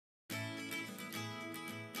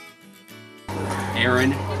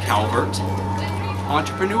Aaron Calvert,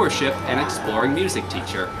 Entrepreneurship and Exploring Music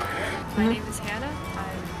teacher. My name is Hannah. I'm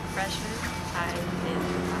a freshman. I'm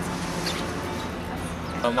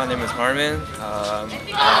in My name is Harmon.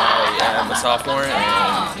 I am a sophomore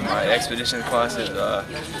and my expedition class is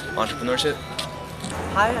Entrepreneurship.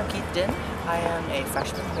 Hi, I'm Keith Din. I am a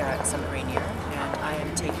freshman here at Rainier and I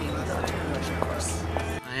am taking the Entrepreneurship course.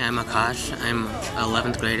 Hi, I'm Akash. I'm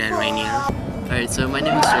 11th grade at Rainier. Alright, so my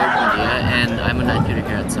name is Jared Bondia and I'm a 9th grader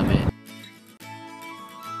here at Summit.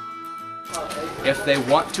 If they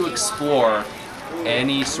want to explore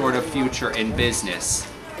any sort of future in business,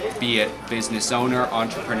 be it business owner,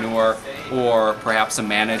 entrepreneur, or perhaps a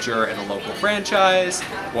manager in a local franchise,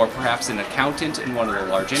 or perhaps an accountant in one of the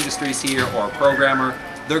large industries here, or a programmer,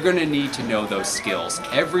 they're going to need to know those skills.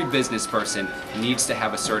 Every business person needs to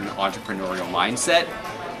have a certain entrepreneurial mindset.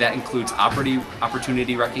 That includes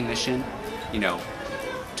opportunity recognition,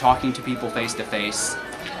 talking to people face to face,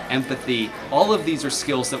 empathy. All of these are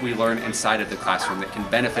skills that we learn inside of the classroom that can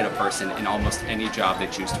benefit a person in almost any job they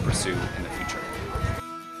choose to pursue in the future.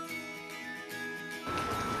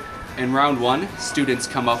 In round one, students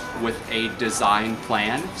come up with a design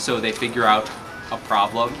plan. So they figure out a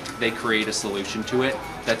problem, they create a solution to it.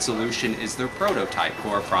 That solution is their prototype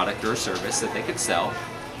for a product or a service that they could sell.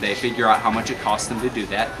 They figure out how much it costs them to do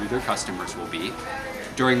that, who their customers will be.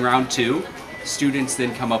 During round two, students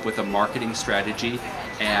then come up with a marketing strategy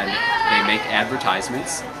and they make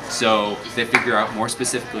advertisements. So they figure out more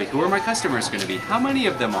specifically, who are my customers going to be? How many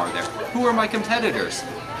of them are there? Who are my competitors?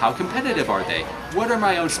 How competitive are they? What are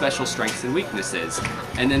my own special strengths and weaknesses?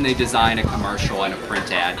 And then they design a commercial and a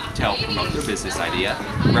print ad to help promote their business idea.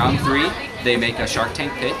 Round three, they make a Shark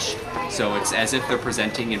Tank pitch. So it's as if they're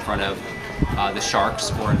presenting in front of the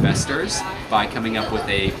sharks or investors by coming up with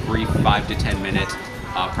a brief 5 to 10 minute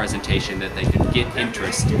presentation that they could get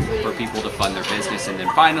interest for people to fund their business. And then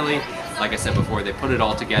finally, like I said before, they put it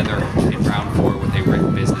all together in round four with a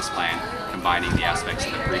written business plan combining the aspects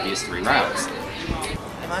of the previous 3 rounds.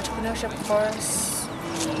 In my entrepreneurship course,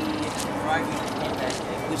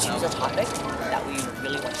 we choose a topic that we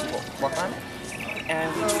really want to work on,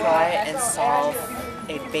 and we try and solve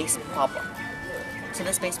a base problem. So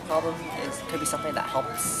this base problem could be something that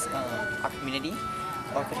helps our community,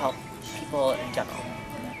 or could help people in general.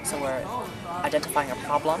 So we're identifying a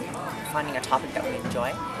problem, finding a topic that we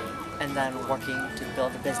enjoy, and then working to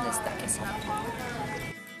build a business that can solve the problem.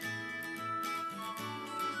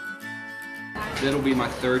 It'll be my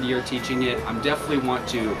 3rd year teaching it. I definitely want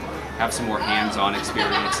to have some more hands-on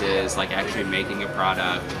experiences, like actually making a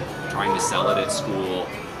product, trying to sell it at school,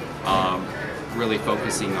 really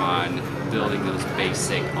focusing on building those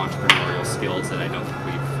basic entrepreneurial skills that I don't think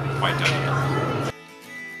we've quite done yet.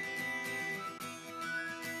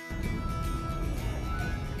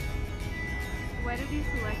 Why did you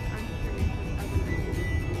select entrepreneurship as a major?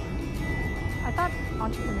 I thought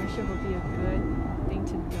entrepreneurship would be a good thing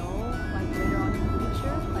to know, like later on in the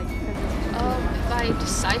future, like because if I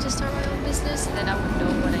decide to start my own business, then I would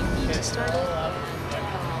know what I need to start it,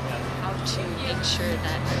 how to make sure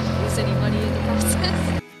that I don't lose any money in the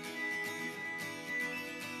process.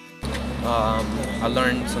 I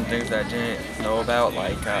learned some things that I didn't know about,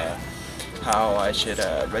 like how I should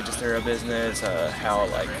register a business, how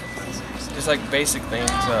just basic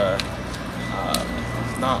things. I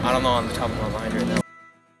don't know on the top of my mind right now.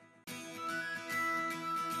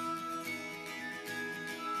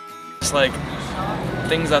 It's like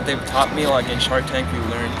things that they've taught me, like in Shark Tank, we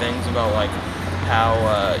learned things about how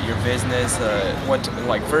your business,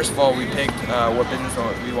 first of all we picked what business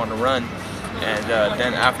we want to run, and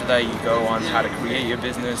then after that you go on how to create your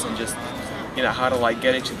business and just how to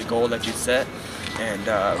get it to the goal that you set. And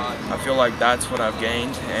I feel like that's what I've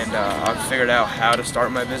gained, and I've figured out how to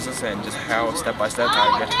start my business and just how step by step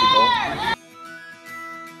how to get to the goal.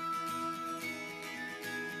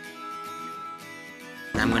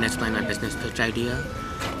 I'm going to explain my business pitch idea.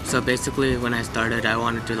 So basically when I started, I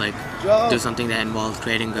wanted to do something that involved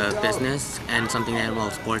creating a business and something that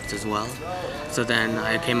involves sports as well. So then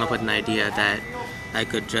I came up with an idea that I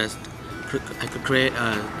could create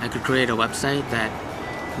a website that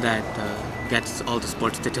gets all the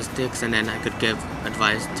sports statistics, and then I could give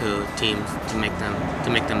advice to teams to make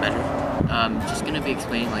them better. Just gonna be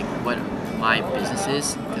explaining what my business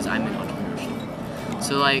is, because I'm in entrepreneurship.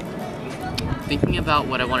 So thinking about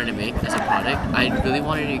what I wanted to make as a product, I really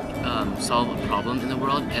wanted to solve a problem in the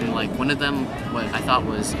world, and one of them, what I thought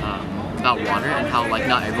was about water and how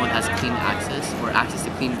not everyone has clean access or access to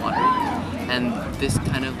clean water, and this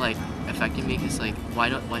kind of affected me because why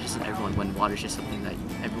doesn't everyone, when water is just something that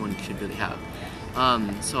everyone should really have.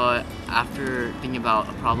 So after thinking about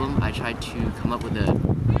a problem, I tried to come up with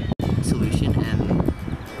a solution, and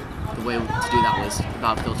the way to do that was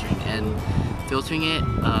about filtering. And filtering it,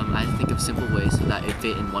 I had to think of simple ways so that it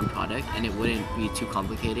fit in one product and it wouldn't be too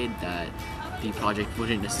complicated that the project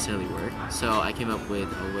wouldn't necessarily work. So I came up with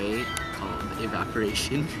a way called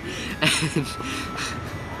evaporation. And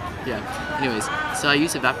yeah, anyways, so I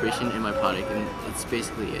use evaporation in my product, and it's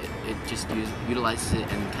basically it. It just utilizes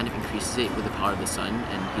it and kind of increases it with the power of the sun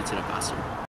and heats it up faster.